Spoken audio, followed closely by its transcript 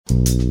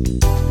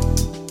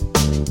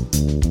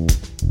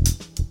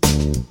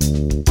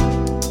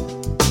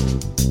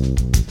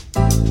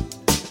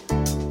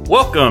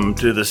Welcome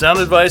to the Sound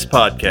Advice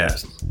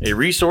Podcast, a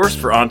resource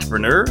for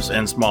entrepreneurs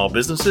and small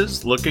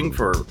businesses looking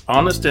for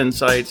honest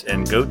insights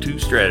and go-to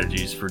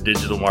strategies for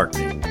digital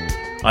marketing.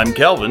 I'm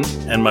Kelvin,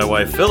 and my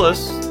wife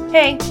Phyllis.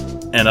 Hey.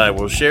 And I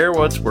will share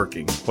what's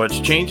working, what's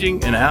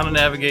changing, and how to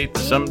navigate the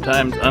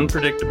sometimes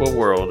unpredictable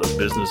world of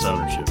business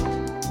ownership.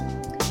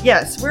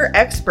 Yes, we're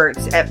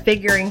experts at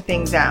figuring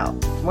things out.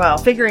 Well,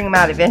 figuring them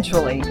out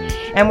eventually.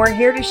 And we're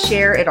here to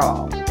share it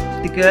all.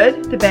 The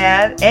good, the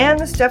bad, and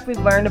the stuff we've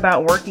learned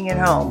about working at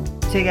home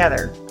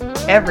together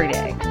every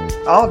day,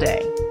 all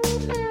day.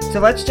 So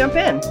let's jump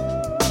in.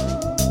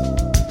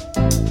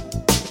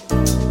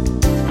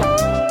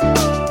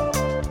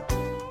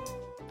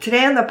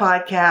 Today on the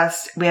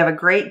podcast, we have a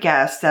great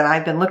guest that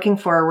I've been looking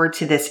forward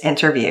to this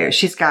interview.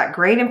 She's got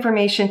great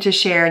information to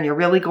share and you're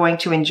really going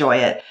to enjoy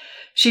it.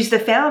 She's the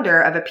founder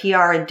of a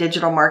PR and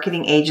digital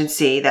marketing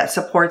agency that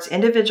supports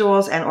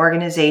individuals and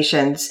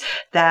organizations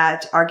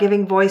that are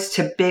giving voice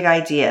to big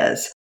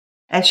ideas.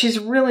 And she's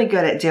really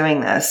good at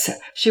doing this.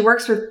 She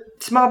works with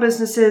small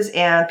businesses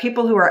and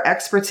people who are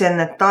experts in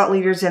the thought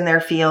leaders in their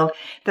field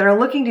that are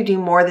looking to do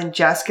more than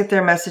just get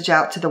their message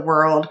out to the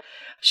world.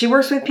 She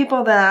works with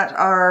people that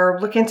are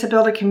looking to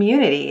build a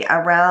community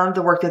around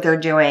the work that they're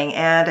doing.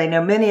 And I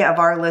know many of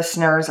our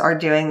listeners are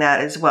doing that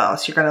as well.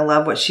 So you're going to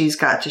love what she's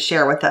got to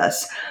share with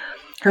us.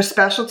 Her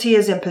specialty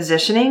is in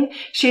positioning.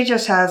 She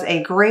just has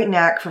a great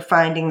knack for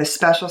finding the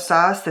special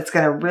sauce that's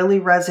going to really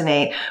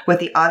resonate with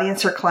the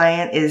audience her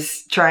client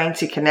is trying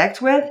to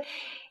connect with.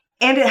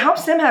 And it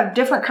helps them have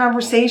different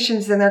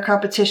conversations than their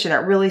competition. It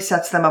really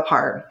sets them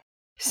apart.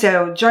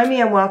 So join me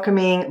in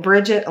welcoming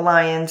Bridget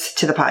Lyons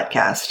to the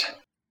podcast.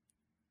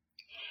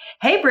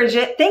 Hey,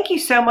 Bridget, thank you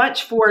so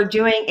much for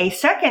doing a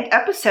second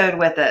episode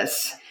with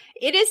us.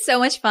 It is so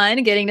much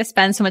fun getting to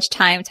spend so much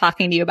time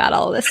talking to you about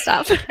all of this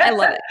stuff. I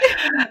love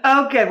it.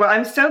 Oh, good. Well,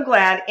 I'm so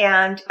glad.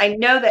 And I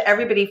know that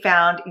everybody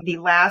found the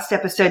last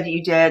episode that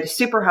you did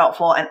super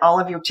helpful and all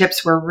of your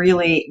tips were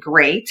really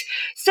great.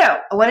 So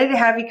I wanted to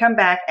have you come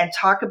back and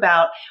talk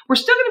about, we're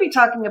still going to be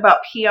talking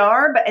about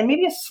PR, but and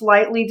maybe a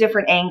slightly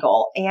different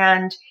angle.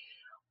 And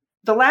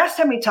the last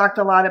time we talked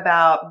a lot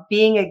about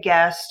being a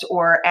guest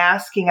or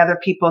asking other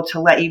people to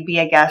let you be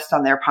a guest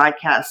on their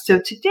podcast. So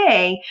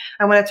today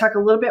I want to talk a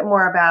little bit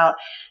more about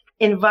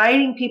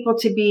inviting people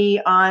to be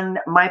on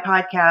my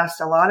podcast.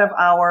 A lot of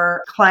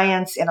our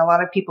clients and a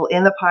lot of people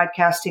in the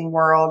podcasting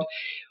world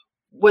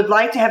would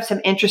like to have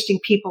some interesting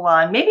people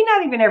on, maybe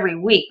not even every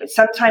week, but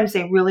sometimes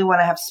they really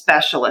want to have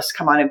specialists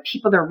come on and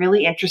people they're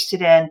really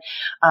interested in,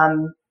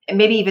 and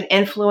maybe even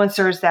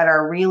influencers that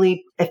are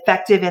really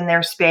effective in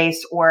their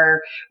space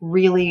or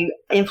really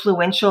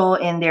influential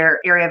in their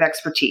area of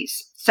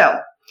expertise. So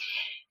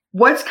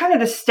what's kind of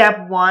the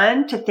step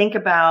one to think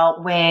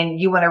about when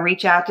you want to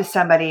reach out to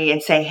somebody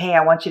and say, hey,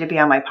 I want you to be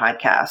on my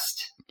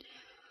podcast?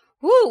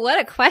 Ooh, what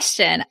a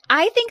question.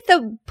 I think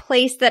the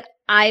place that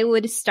I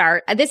would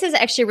start, this is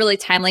actually really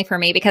timely for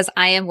me because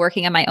I am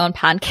working on my own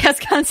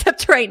podcast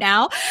concept right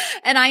now.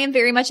 And I am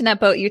very much in that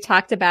boat you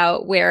talked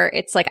about where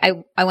it's like,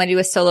 I want to do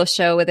a solo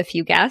show with a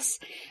few guests.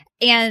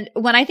 And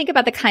when I think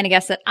about the kind of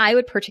guests that I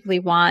would particularly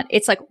want,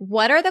 it's like,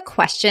 what are the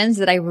questions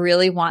that I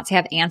really want to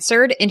have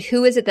answered? And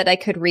who is it that I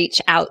could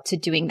reach out to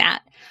doing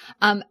that?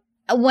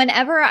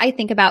 Whenever I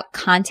think about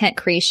content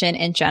creation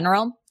in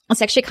general,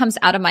 this actually comes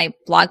out of my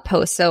blog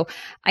post. So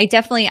I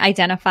definitely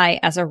identify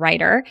as a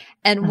writer.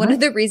 And one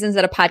of the reasons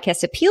that a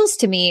podcast appeals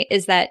to me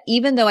is that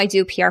even though I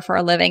do PR for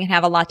a living and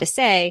have a lot to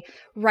say,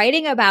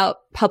 writing about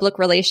public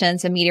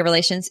relations and media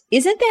relations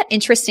isn't that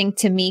interesting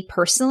to me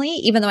personally,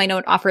 even though I know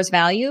it offers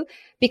value,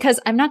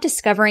 because I'm not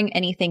discovering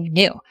anything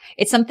new.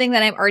 It's something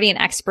that I'm already an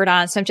expert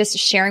on. So I'm just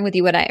sharing with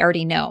you what I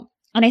already know.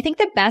 And I think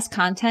the best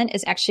content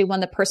is actually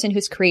when the person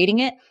who's creating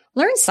it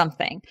learns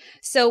something.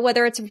 So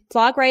whether it's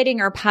blog writing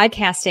or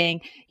podcasting,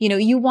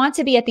 you want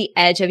to be at the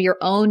edge of your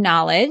own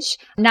knowledge,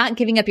 not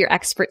giving up your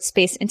expert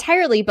space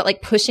entirely, but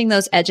like pushing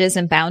those edges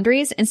and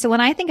boundaries. And so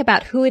when I think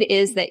about who it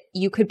is that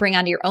you could bring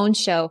onto your own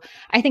show,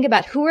 I think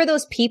about who are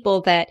those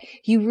people that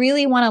you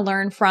really want to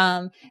learn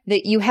from,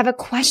 that you have a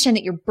question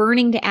that you're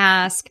burning to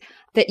ask,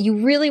 that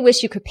you really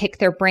wish you could pick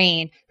their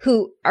brain,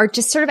 who are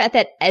just sort of at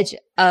that edge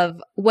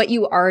of what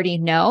you already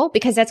know,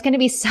 because that's going to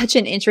be such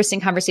an interesting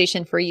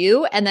conversation for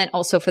you and then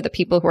also for the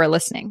people who are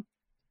listening.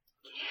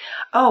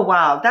 Oh,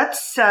 wow.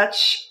 That's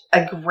such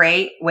a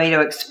great way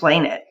to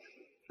explain it.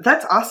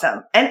 That's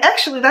awesome. And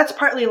actually, that's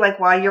partly like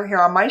why you're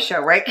here on my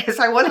show, right? Because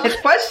I wanted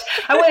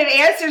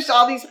answers to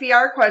all these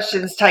PR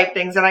questions type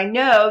things that I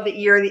know that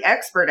you're the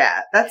expert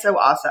at. That's so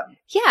awesome.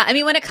 Yeah. I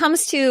mean, when it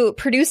comes to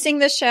producing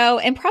the show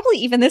and probably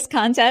even this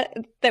content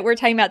that we're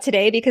talking about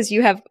today, because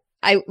you have,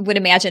 I would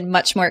imagine,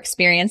 much more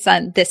experience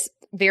on this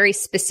very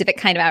specific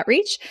kind of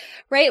outreach,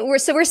 right? We're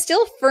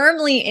still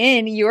firmly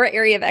in your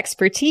area of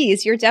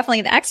expertise. You're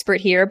definitely the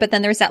expert here, but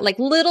then there's that like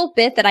little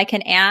bit that I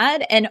can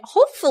add. And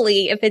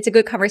hopefully if it's a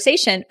good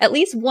conversation, at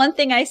least one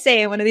thing I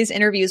say in one of these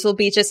interviews will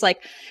be just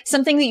like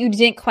something that you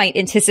didn't quite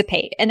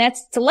anticipate. And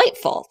that's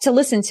delightful to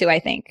listen to,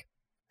 I think.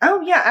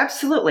 Oh, yeah,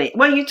 absolutely.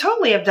 Well, you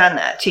totally have done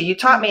that too. You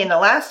taught me in the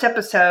last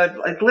episode,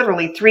 like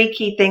literally 3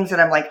 key things that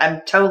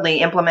I'm totally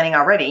implementing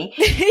already.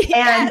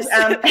 And,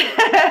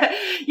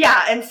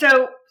 yeah. And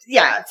so,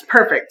 yeah, it's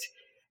perfect.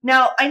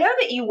 Now, I know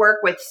that you work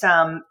with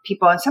some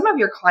people and some of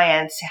your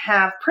clients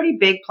have pretty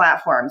big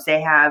platforms.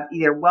 They have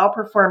either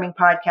well-performing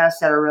podcasts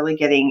that are really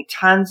getting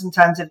tons and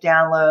tons of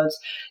downloads.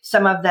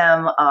 Some of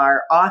them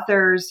are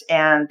authors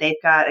and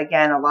they've got,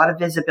 again, a lot of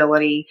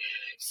visibility.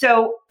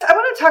 So I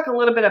want to talk a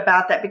little bit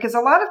about that because a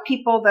lot of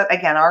people that,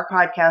 again, our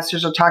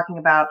podcasters are talking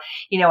about,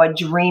 a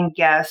dream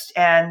guest.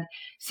 And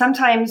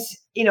sometimes,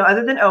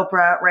 other than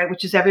Oprah, right,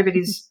 which is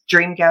everybody's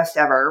dream guest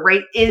ever,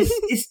 right, is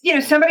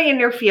somebody in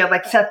their field,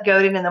 like Seth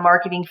Godin in the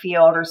marketing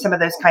field or some of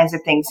those kinds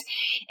of things.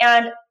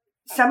 And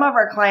some of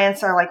our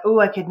clients are like, oh,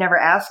 I could never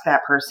ask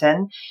that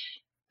person.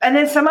 And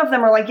then some of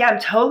them are like, yeah, I'm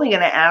totally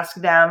going to ask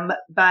them,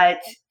 but,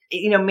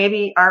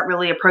 maybe aren't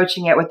really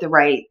approaching it with the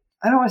right,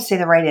 I don't want to say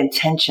the right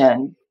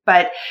intention.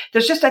 But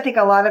there's just, I think,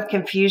 a lot of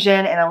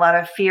confusion and a lot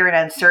of fear and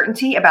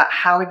uncertainty about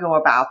how to go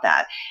about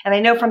that. And I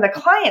know from the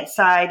client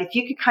side, if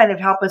you could kind of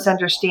help us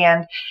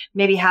understand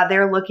maybe how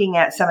they're looking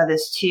at some of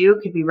this too,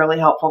 could be really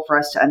helpful for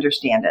us to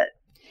understand it.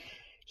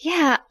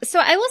 Yeah.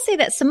 So I will say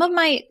that some of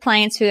my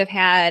clients who have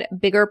had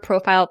bigger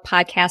profile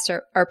podcasts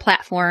or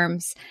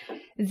platforms,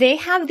 they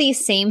have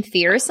these same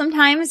fears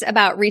sometimes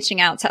about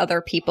reaching out to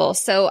other people.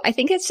 So I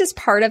think it's just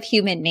part of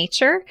human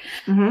nature.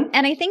 Mm-hmm.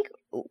 And I think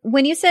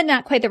when you said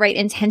not quite the right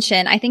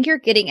intention, I think you're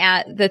getting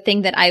at the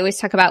thing that I always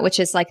talk about, which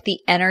is like the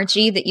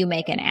energy that you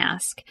make an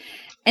ask.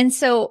 And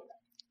so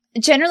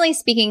generally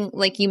speaking,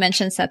 like you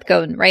mentioned Seth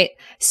Godin, right?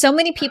 So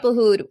many people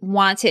who would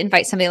want to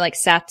invite somebody like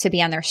Seth to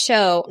be on their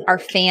show are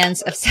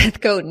fans of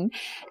Seth Godin.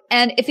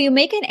 And if you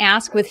make an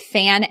ask with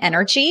fan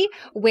energy,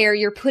 where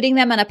you're putting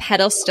them on a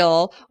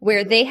pedestal,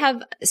 where they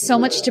have so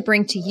much to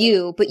bring to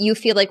you, but you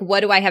feel like, what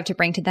do I have to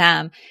bring to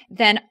them?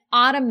 Then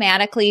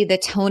automatically the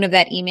tone of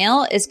that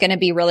email is going to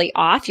be really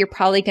off. You're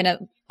probably going to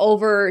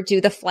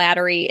overdo the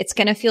flattery. It's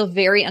going to feel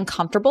very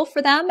uncomfortable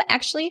for them,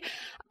 actually.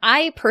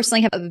 I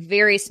personally have a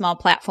very small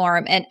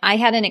platform, and I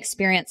had an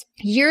experience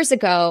years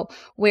ago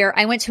where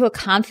I went to a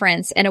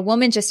conference and a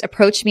woman just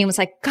approached me and was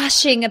like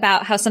gushing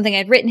about how something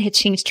I'd written had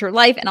changed her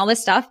life and all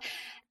this stuff.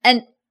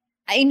 And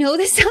I know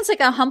this sounds like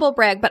a humble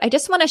brag, but I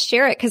just want to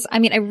share it because I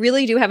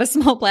really do have a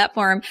small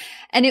platform,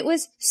 and it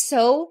was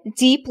so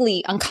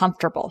deeply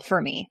uncomfortable for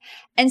me.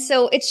 And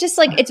so it's just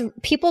like,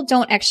 people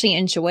don't actually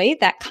enjoy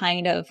that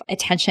kind of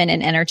attention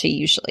and energy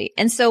usually.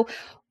 And so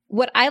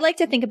what I like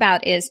to think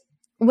about is,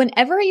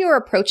 whenever you're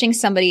approaching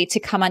somebody to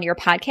come on your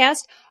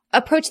podcast,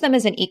 approach them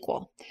as an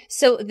equal.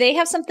 So they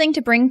have something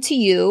to bring to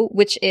you,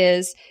 which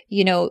is,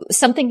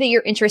 something that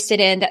you're interested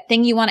in, that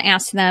thing you want to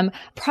ask them,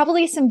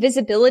 probably some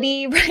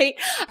visibility, right?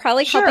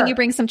 Probably helping you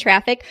bring some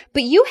traffic,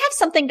 but you have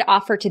something to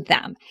offer to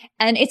them.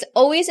 And it's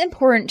always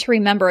important to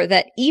remember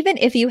that even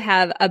if you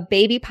have a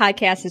baby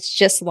podcast that's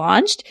just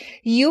launched,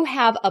 you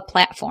have a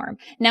platform.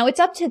 Now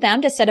it's up to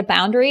them to set a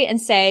boundary and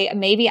say,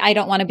 maybe I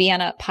don't want to be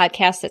on a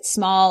podcast that's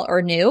small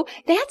or new.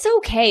 That's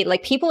okay.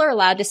 Like, people are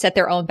allowed to set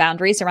their own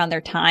boundaries around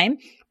their time.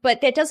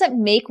 But that doesn't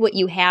make what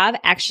you have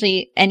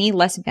actually any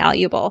less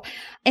valuable.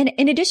 And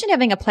in addition to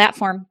having a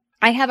platform,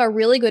 I have a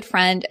really good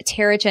friend,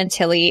 Tara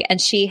Gentili, and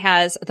she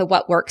has the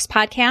What Works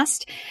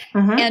podcast.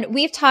 Mm-hmm. And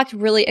we've talked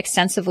really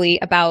extensively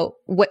about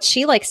what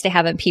she likes to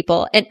have in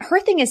people. And her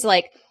thing is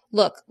like,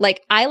 look,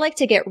 like, I like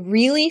to get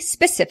really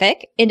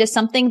specific into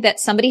something that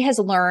somebody has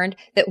learned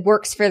that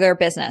works for their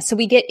business. So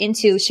we get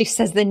into, she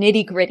says, the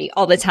nitty gritty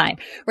all the time,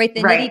 right?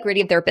 The nitty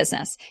gritty of their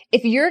business.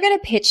 If you're going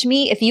to pitch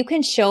me, if you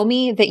can show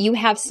me that you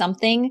have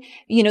something,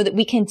 that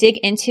we can dig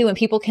into and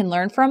people can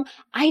learn from,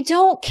 I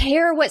don't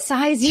care what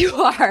size you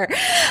are.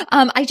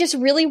 I just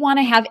really want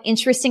to have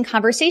interesting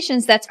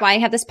conversations. That's why I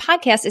have this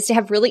podcast, is to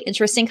have really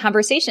interesting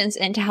conversations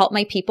and to help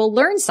my people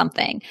learn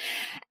something.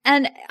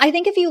 And I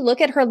think if you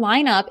look at her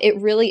lineup, it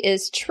really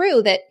is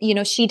true that,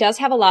 she does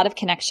have a lot of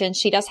connections.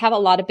 She does have a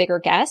lot of bigger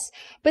guests,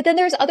 but then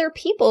there's other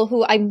people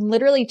who I'm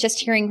literally just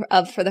hearing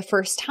of for the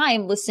first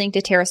time listening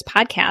to Tara's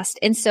podcast.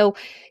 And so,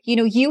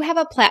 you have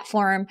a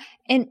platform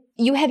and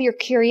you have your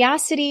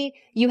curiosity,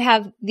 you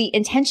have the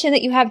intention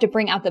that you have to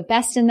bring out the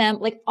best in them.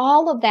 Like,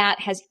 all of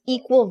that has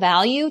equal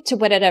value to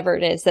whatever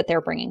it is that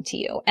they're bringing to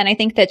you. And I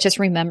think that just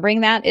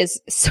remembering that is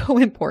so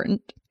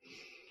important.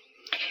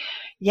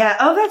 Yeah.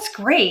 Oh, that's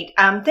great.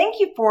 Thank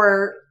you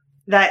for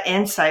that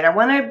insight. I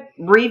want to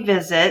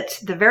revisit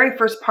the very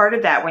first part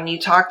of that when you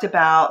talked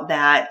about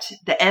that,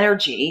 the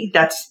energy.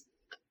 That's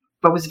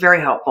what was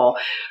very helpful.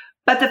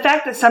 But the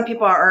fact that some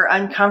people are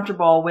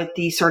uncomfortable with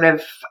the sort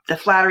of the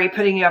flattery,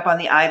 putting you up on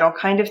the idol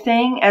kind of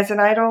thing as an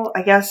idol,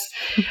 I guess.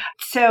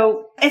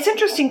 So it's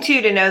interesting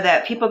too to know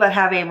that people that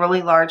have a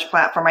really large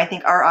platform, I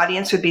think our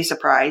audience would be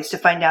surprised to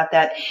find out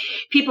that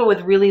people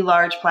with really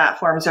large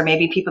platforms, or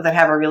maybe people that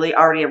have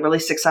already a really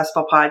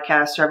successful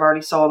podcast or have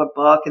already sold a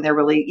book, and they're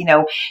really,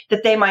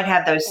 that they might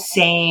have those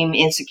same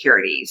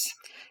insecurities.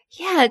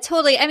 Yeah,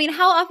 totally. I mean,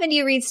 how often do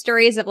you read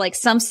stories of like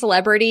some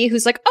celebrity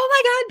who's like, oh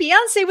my God,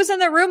 Beyonce was in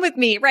the room with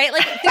me, right?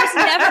 Like,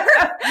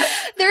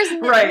 there's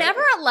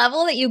never a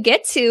level that you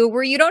get to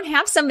where you don't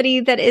have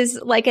somebody that is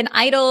like an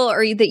idol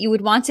or that you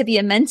would want to be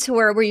a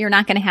mentor where you're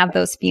not going to have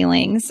those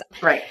feelings.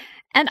 Right.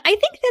 And I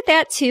think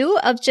that too,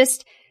 of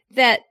just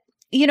that,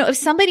 if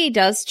somebody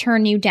does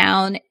turn you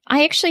down,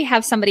 I actually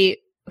have somebody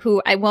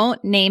who I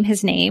won't name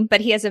his name,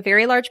 but he has a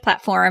very large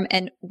platform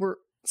and we're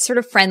sort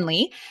of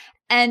friendly.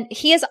 And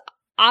he has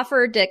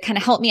offered to kind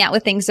of help me out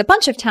with things a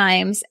bunch of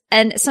times.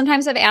 And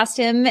sometimes I've asked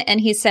him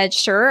and he said,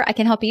 sure, I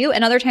can help you.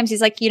 And other times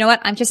he's like, you know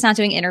what? I'm just not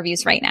doing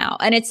interviews right now.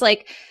 And it's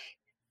like,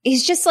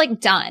 he's just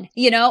like done,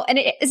 and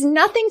it has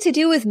nothing to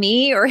do with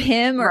me or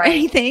him or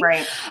anything.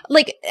 Right.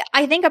 Like,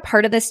 I think a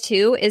part of this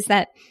too is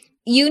that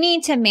you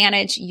need to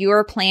manage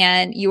your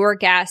plan, your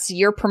guests,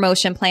 your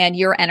promotion plan,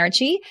 your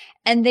energy,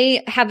 and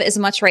they have as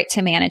much right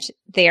to manage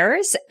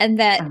theirs. And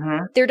that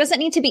there doesn't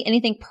need to be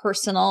anything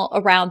personal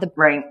around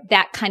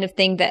that kind of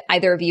thing that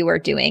either of you are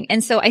doing.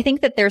 And so I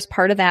think that there's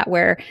part of that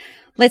where,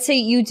 let's say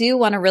you do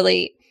want to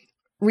really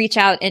reach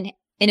out and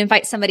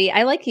invite somebody.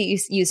 I like you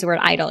use the word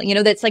idol,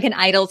 that's like an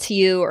idol to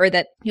you, or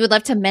that you would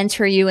love to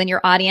mentor you in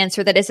your audience,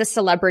 or that is a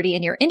celebrity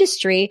in your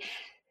industry.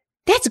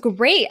 That's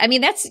great. I mean,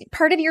 that's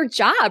part of your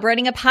job,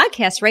 running a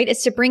podcast, right?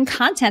 Is to bring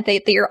content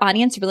that your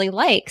audience really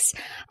likes.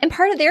 And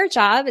part of their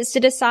job is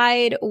to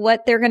decide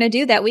what they're going to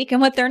do that week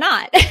and what they're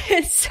not.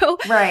 So,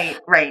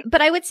 right.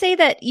 But I would say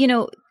that,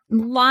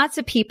 lots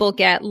of people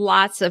get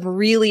lots of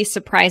really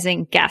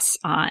surprising guests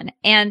on.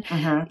 And,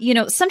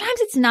 sometimes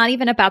it's not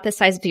even about the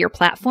size of your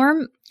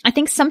platform. I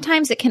think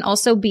sometimes it can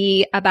also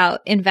be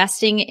about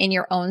investing in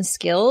your own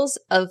skills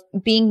of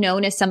being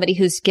known as somebody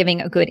who's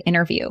giving a good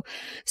interview.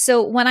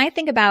 So when I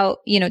think about,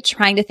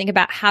 trying to think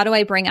about how do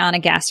I bring on a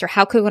guest, or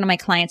how could one of my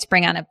clients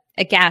bring on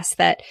a guest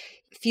that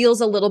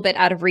feels a little bit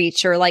out of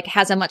reach or like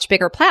has a much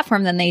bigger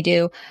platform than they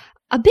do,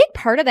 a big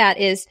part of that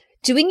is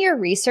doing your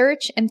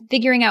research and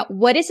figuring out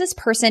what is this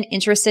person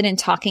interested in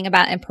talking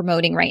about and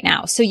promoting right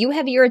now. So you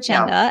have your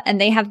agenda and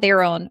they have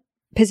their own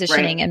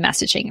positioning and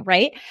messaging,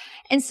 right?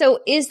 And so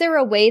is there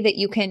a way that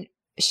you can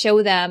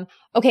show them,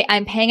 okay,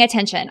 I'm paying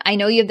attention. I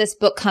know you have this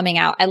book coming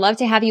out. I'd love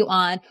to have you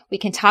on. We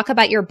can talk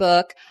about your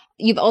book.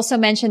 You've also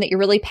mentioned that you're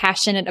really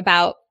passionate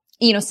about,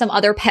 some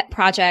other pet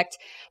project.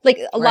 Like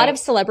a lot of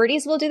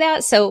celebrities will do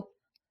that. So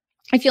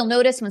if you'll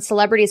notice when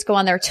celebrities go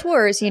on their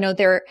tours,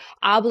 they're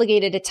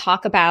obligated to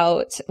talk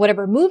about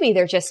whatever movie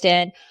they're just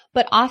in.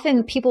 But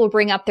often people will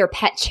bring up their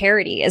pet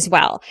charity as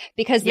well,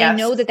 because they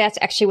know that that's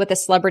actually what the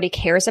celebrity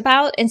cares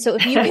about. And so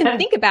if you can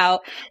think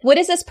about, what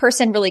does this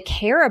person really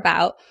care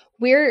about?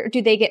 Where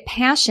do they get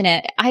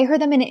passionate? I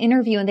heard them in an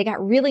interview and they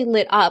got really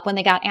lit up when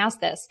they got asked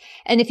this.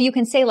 And if you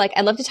can say like,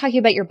 I'd love to talk to you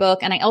about your book.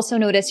 And I also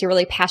notice you're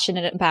really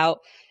passionate about,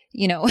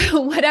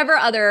 whatever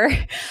other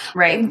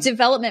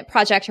development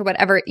project or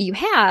whatever you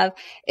have,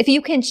 if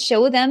you can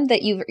show them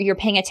that you're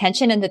paying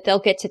attention and that they'll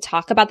get to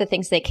talk about the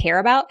things they care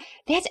about,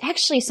 that's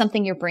actually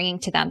something you're bringing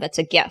to them. That's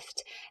a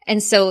gift.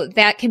 And so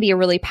that can be a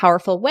really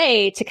powerful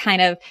way to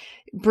kind of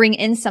bring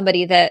in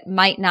somebody that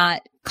might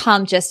not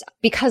come just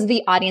because of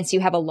the audience you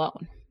have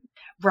alone.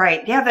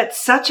 Right. Yeah,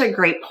 that's such a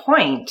great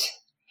point.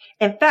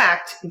 In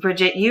fact,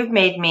 Bridget, you've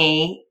made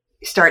me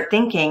start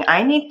thinking,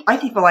 I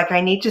feel like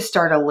I need to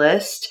start a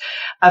list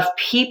of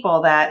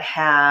people that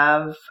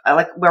have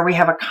where we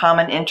have a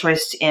common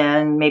interest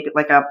in maybe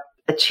like a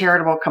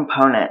charitable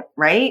component,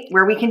 right?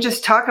 Where we can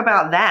just talk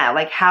about that.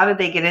 Like, how did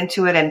they get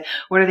into it and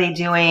what are they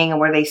doing and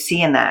what do they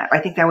see in that? I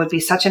think that would be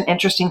such an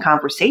interesting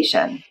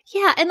conversation.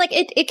 Yeah. And like,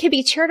 it could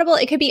be charitable.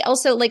 It could be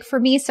also like for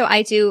me. So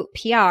I do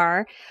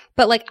PR,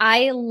 but like,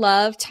 I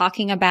love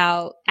talking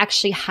about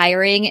actually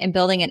hiring and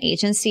building an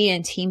agency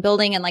and team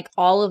building and like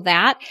all of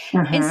that.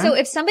 And so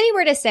if somebody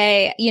were to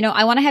say,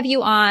 I want to have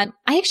you on,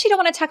 I actually don't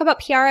want to talk about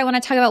PR. I want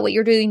to talk about what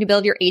you're doing to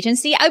build your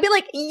agency. I would be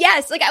like,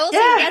 yes, like I will say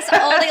yes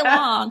all day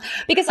long,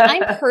 because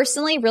I'm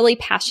personally really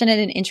passionate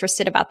and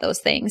interested about those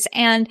things.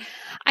 And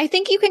I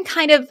think you can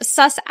kind of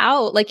suss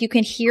out, like you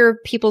can hear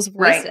people's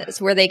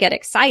voices where they get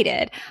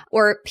excited,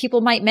 or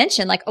people might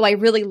mention like, oh, I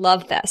really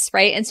love this.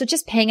 Right. And so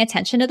just paying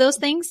attention to those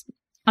things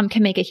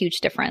can make a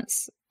huge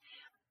difference.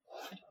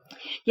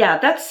 Yeah,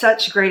 that's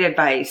such great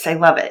advice. I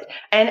love it.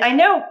 And I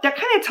know that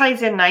kind of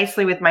ties in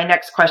nicely with my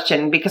next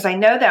question, because I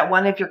know that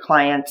one of your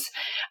clients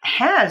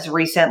has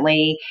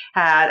recently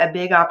had a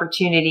big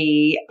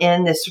opportunity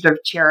in this sort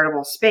of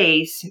charitable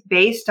space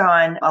based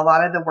on a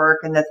lot of the work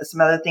and some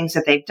other things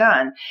that they've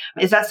done.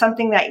 Is that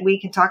something that we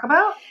can talk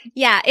about?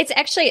 Yeah, it's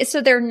actually,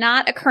 so they're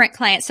not a current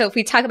client. So if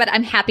we talk about it,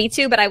 I'm happy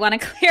to, but I want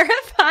to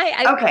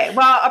clarify. Okay.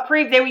 Well,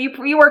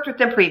 you worked with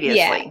them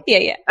previously.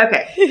 Yeah.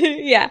 Okay.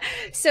 Yeah.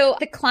 So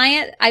the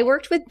client, I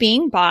worked with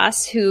Being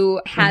Boss,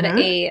 who had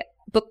a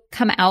book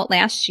come out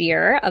last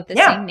year of the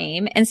same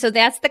name. And so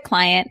that's the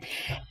client.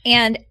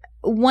 And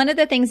one of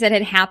the things that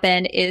had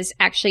happened is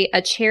actually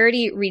a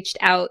charity reached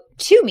out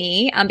to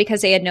me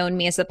because they had known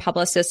me as a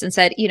publicist and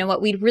said, you know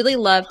what, we'd really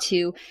love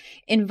to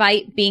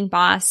invite Being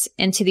Boss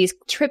into these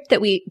trip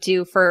that we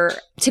do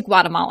to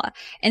Guatemala.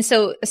 And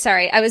so,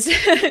 sorry, I was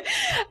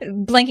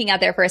blanking out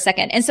there for a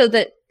second. And so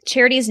the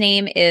charity's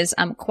name is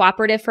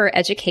Cooperative for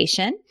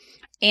Education.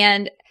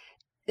 And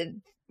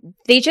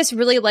they just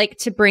really like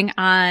to bring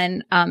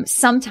on,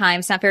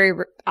 sometimes, not very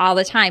all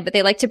the time, but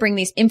they like to bring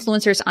these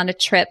influencers onto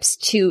trips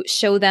to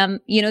show them,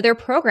 their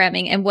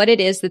programming and what it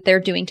is that they're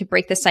doing to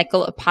break the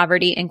cycle of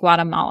poverty in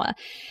Guatemala.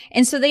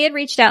 And so they had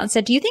reached out and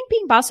said, do you think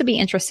Being Boss would be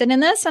interested in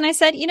this? And I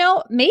said,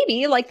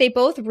 maybe. Like, they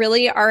both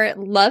really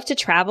love to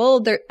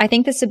travel. I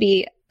think this would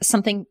be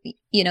something,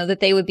 that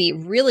they would be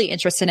really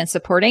interested in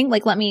supporting.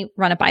 Like, let me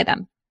run it by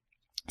them.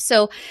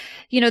 So,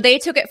 they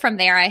took it from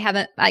there. I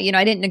haven't, I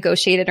didn't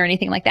negotiate it or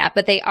anything like that,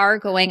 but they are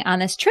going on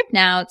this trip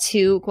now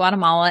to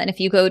Guatemala. And if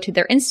you go to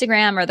their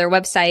Instagram or their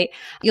website,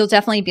 you'll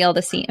definitely be able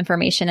to see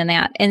information in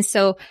that. And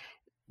so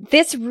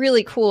this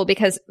really cool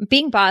because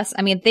Being Boss,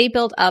 they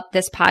built up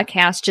this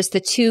podcast, just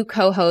the two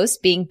co-hosts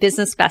being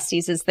business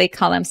besties, as they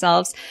call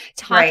themselves,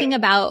 talking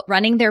about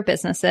running their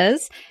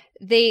businesses.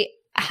 They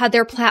had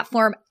their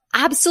platform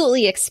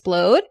absolutely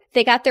explode.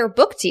 They got their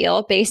book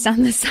deal based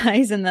on the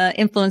size and the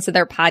influence of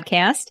their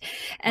podcast.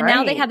 And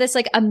now they have this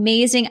like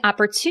amazing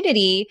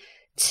opportunity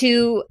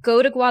to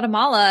go to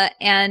Guatemala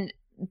and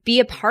be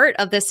a part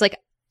of this like,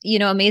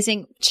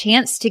 amazing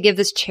chance to give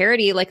this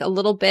charity like a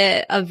little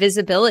bit of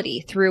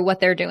visibility through what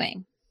they're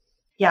doing.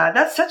 Yeah,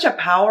 that's such a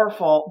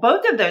powerful,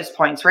 both of those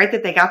points, right?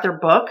 That they got their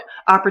book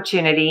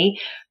opportunity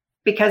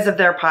because of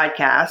their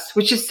podcast,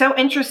 which is so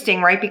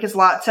interesting, right? Because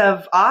lots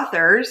of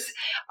authors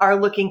are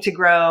looking to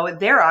grow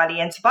their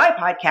audience by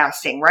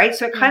podcasting, right?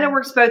 So it kind of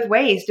works both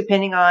ways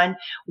depending on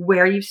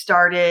where you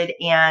started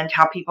and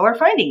how people are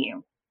finding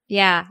you.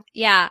 Yeah.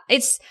 Yeah.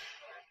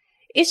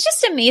 It's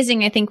just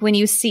amazing, I think, when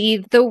you see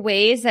the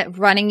ways that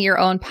running your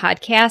own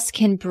podcast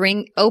can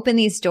open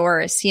these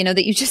doors,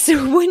 that you just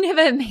wouldn't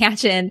have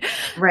imagined.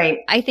 Right.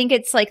 I think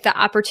it's like the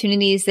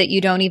opportunities that you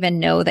don't even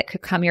know that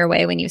could come your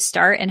way when you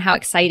start, and how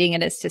exciting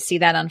it is to see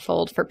that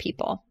unfold for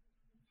people.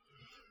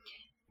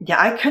 Yeah,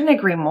 I couldn't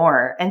agree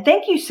more. And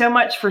thank you so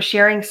much for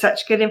sharing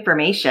such good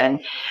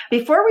information.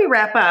 Before we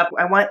wrap up,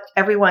 I want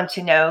everyone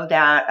to know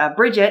that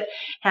Bridget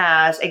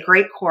has a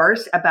great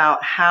course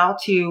about how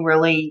to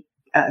really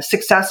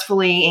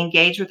successfully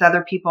engage with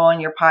other people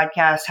on your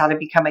podcast, how to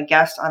become a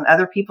guest on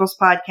other people's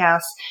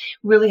podcasts,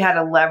 really how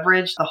to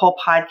leverage the whole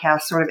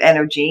podcast sort of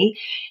energy.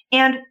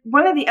 And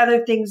one of the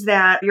other things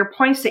that your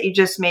points that you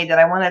just made that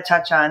I want to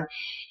touch on,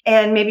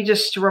 and maybe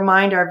just to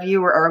remind our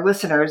our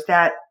listeners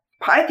that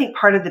I think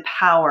part of the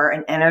power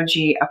and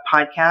energy of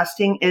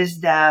podcasting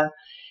is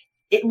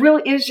it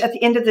really is, at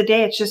the end of the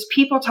day, it's just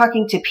people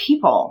talking to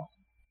people.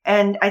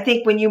 And I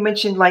think when you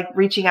mentioned like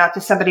reaching out to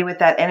somebody with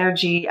that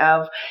energy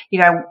of,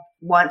 I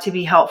want to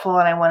be helpful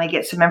and I want to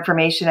get some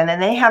information, and then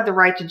they have the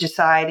right to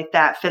decide if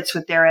that fits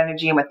with their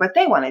energy and with what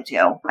they want to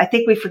do. I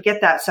think we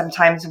forget that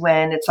sometimes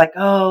when it's like,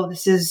 oh,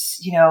 this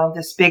is,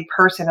 this big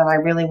person and I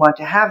really want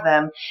to have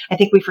them. I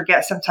think we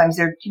forget sometimes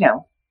they're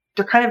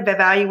kind of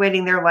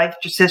evaluating their life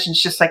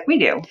decisions just like we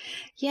do.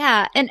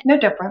 Yeah. And no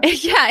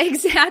different. Yeah,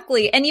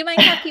 exactly. And you might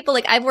have people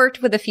like, I've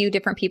worked with a few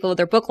different people with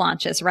their book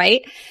launches,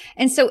 right?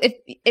 And so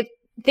if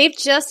they've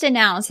just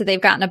announced that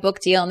they've gotten a book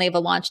deal and they have a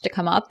launch to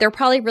come up, they're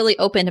probably really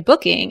open to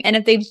booking. And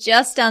if they've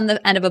just done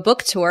the end of a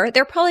book tour,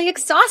 they're probably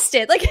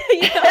exhausted. Like,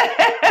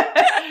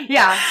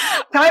 Yeah.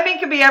 Timing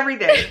can be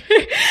everything.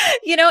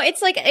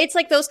 It's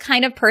like those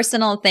kind of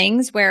personal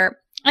things where,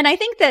 and I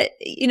think that,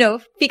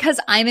 because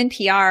I'm in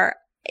PR,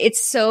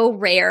 it's so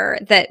rare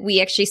that we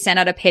actually send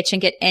out a pitch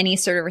and get any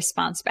sort of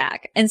response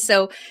back. And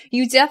so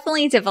you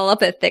definitely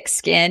develop a thick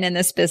skin in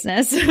this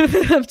business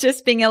of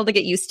just being able to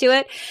get used to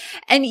it.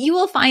 And you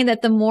will find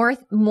that the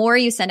more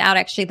you send out,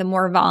 actually, the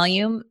more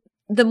volume,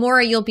 the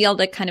more you'll be able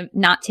to kind of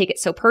not take it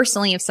so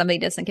personally if somebody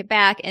doesn't get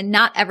back, and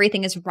not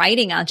everything is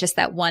riding on just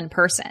that one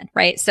person,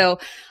 right? So,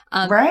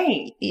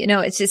 right.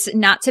 It's just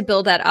not to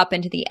build that up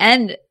into the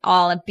end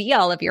all and be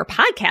all of your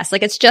podcast.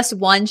 Like, it's just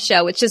one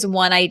show. It's just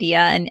one idea.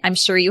 And I'm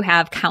sure you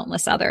have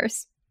countless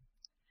others.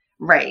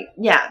 Right.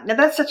 Yeah. Now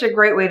that's such a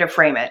great way to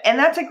frame it. And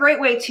that's a great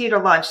way too to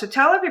launch. So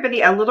tell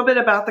everybody a little bit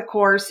about the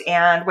course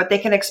and what they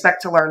can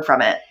expect to learn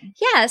from it.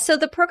 Yeah. So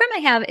the program I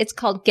have, it's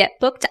called Get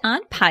Booked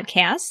on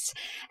Podcasts.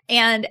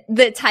 And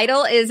the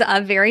title is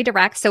very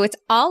direct. So it's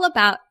all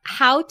about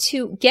how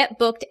to get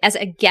booked as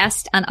a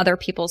guest on other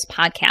people's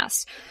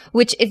podcasts,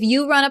 which if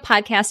you run a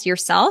podcast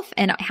yourself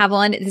and have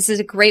one, this is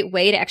a great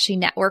way to actually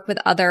network with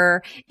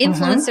other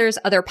influencers,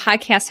 other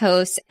podcast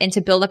hosts, and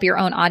to build up your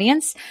own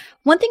audience.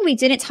 One thing we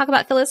didn't talk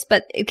about, Phyllis,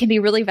 but it can be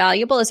really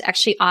valuable, is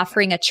actually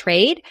offering a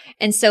trade.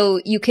 And so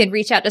you can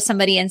reach out to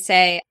somebody and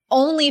say,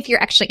 only if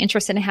you're actually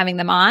interested in having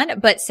them on,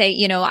 but say,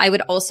 I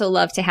would also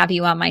love to have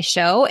you on my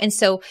show. And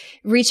so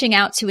reaching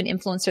out to an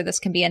influencer, this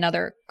can be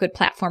another good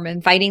platform,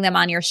 inviting them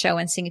on your show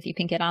and seeing if you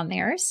can get on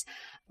theirs.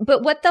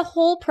 But what the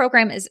whole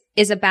program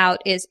is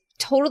about is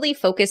totally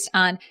focused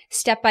on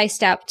step by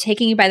step,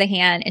 taking you by the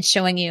hand and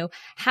showing you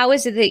how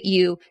is it that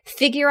you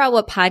figure out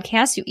what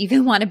podcasts you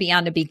even want to be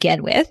on to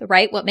begin with,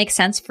 right? What makes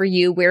sense for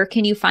you? Where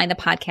can you find the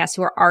podcasts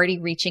who are already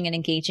reaching and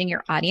engaging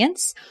your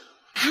audience?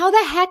 how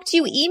the heck do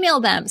you email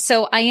them?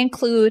 So I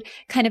include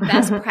kind of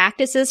best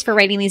practices for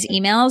writing these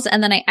emails.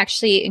 And then I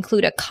actually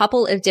include a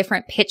couple of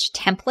different pitch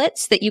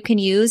templates that you can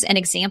use and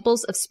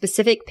examples of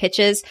specific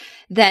pitches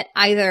that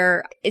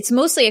it's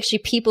mostly actually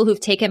people who've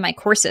taken my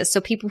courses. So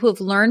people who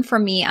have learned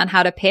from me on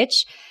how to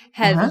pitch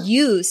have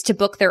used to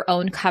book their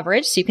own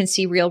coverage. So you can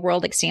see real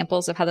world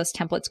examples of how those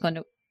templates going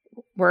to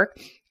work.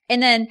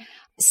 And then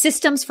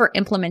systems for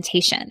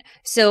implementation.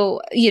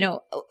 So,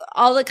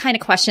 all the kind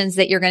of questions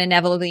that you're going to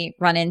inevitably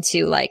run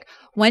into, like,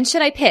 when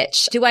should I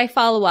pitch? Do I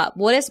follow up?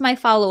 What does my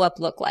follow up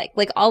look like?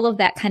 Like all of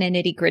that kind of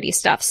nitty gritty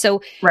stuff.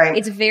 So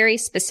It's very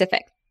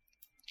specific.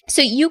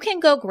 So you can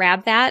go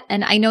grab that.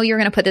 And I know you're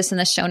going to put this in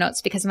the show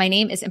notes because my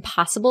name is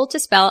impossible to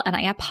spell and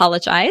I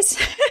apologize.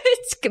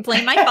 It's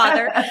blame my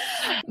father.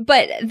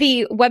 But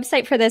the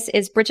website for this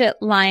is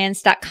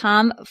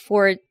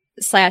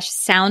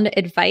bridgetlyons.com/sound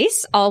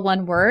advice, all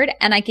one word.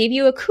 And I gave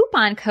you a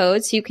coupon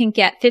code so you can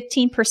get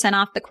 15%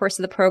 off the course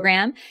of the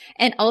program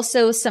and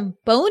also some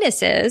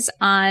bonuses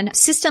on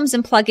systems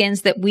and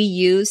plugins that we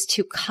use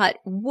to cut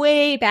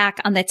way back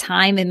on the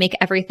time and make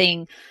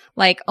everything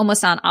like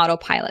almost on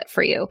autopilot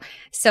for you.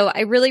 So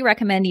I really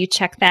recommend you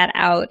check that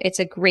out. It's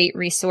a great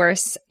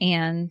resource.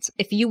 And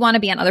if you want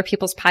to be on other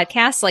people's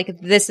podcasts, like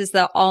this is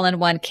the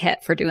all-in-one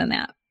kit for doing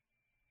that.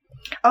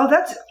 Oh,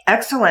 that's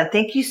excellent.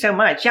 Thank you so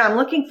much. Yeah, I'm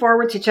looking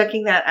forward to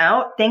checking that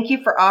out. Thank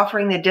you for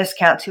offering the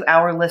discount to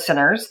our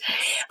listeners.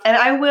 And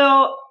I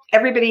will,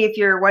 everybody, if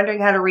you're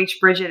wondering how to reach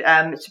Bridget,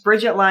 it's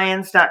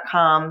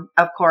bridgetlyons.com,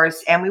 of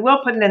course. And we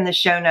will put it in the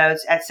show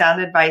notes at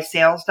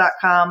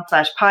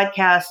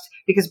soundadvicesales.com/podcast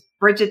because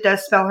Bridget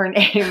does spell her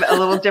name a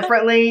little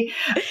differently.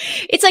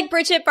 It's like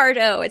Brigitte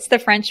Bardot. It's the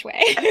French way.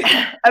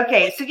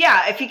 Okay. So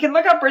yeah, if you can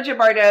look up Bridget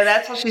Bardot,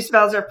 that's how she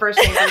spells her first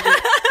name.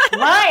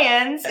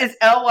 Lyons is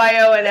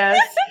Lyons.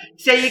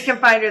 So you can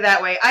find her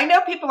that way. I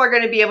know people are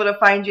going to be able to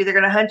find you. They're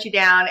going to hunt you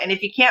down. And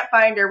if you can't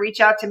find her,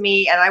 reach out to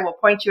me and I will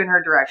point you in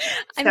her direction.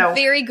 I'm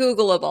very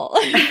Googleable.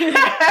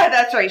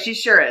 That's right. She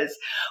sure is.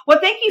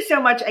 Well, thank you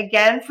so much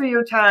again for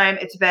your time.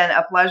 It's been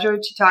a pleasure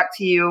to talk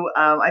to you.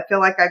 I feel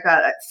like I've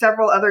got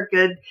several other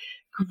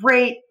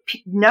great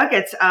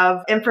nuggets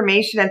of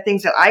information and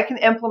things that I can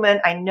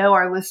implement. I know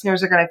our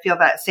listeners are going to feel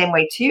that same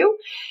way too.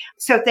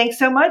 So thanks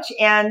so much.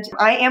 And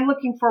I am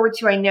looking forward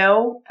to, I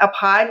know a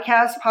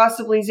podcast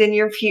possibly is in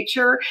your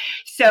future.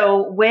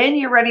 So when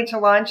you're ready to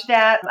launch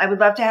that, I would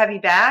love to have you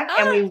back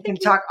and we can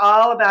talk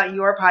all about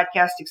your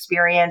podcast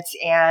experience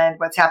and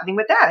what's happening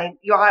with that. And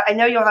I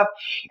know you'll have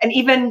an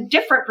even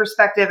different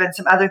perspective and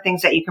some other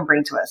things that you can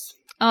bring to us.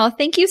 Oh,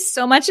 thank you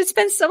so much. It's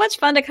been so much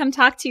fun to come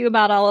talk to you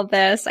about all of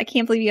this. I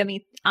can't believe you had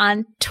me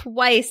on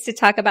twice to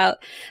talk about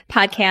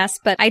podcasts,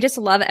 but I just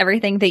love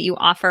everything that you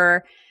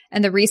offer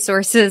and the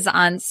resources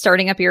on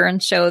starting up your own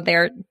show.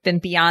 They've been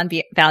beyond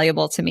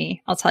valuable to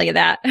me. I'll tell you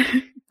that.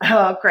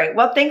 Oh, great.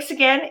 Well, thanks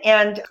again,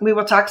 and we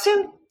will talk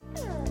soon.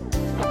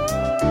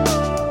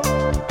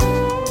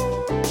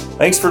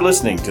 Thanks for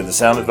listening to the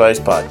Sound Advice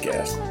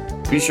Podcast.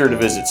 Be sure to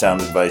visit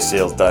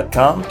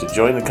soundadvicesales.com to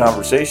join the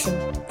conversation,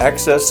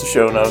 access the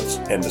show notes,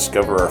 and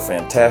discover our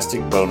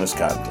fantastic bonus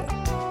content.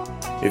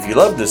 If you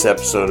loved this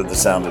episode of the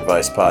Sound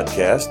Advice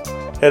Podcast,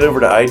 head over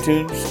to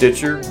iTunes,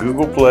 Stitcher,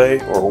 Google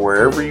Play, or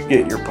wherever you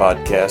get your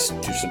podcasts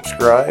to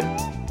subscribe,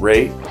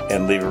 rate,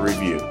 and leave a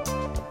review.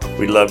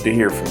 We'd love to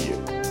hear from you.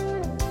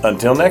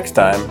 Until next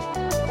time.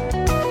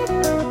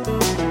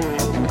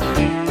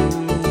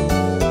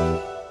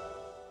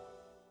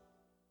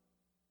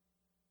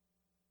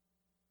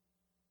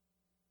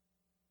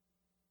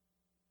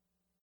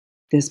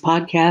 This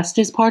podcast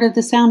is part of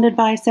the Sound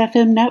Advice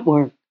FM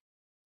network.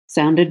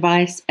 Sound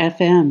Advice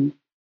FM.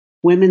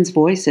 Women's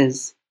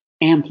voices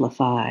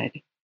amplified.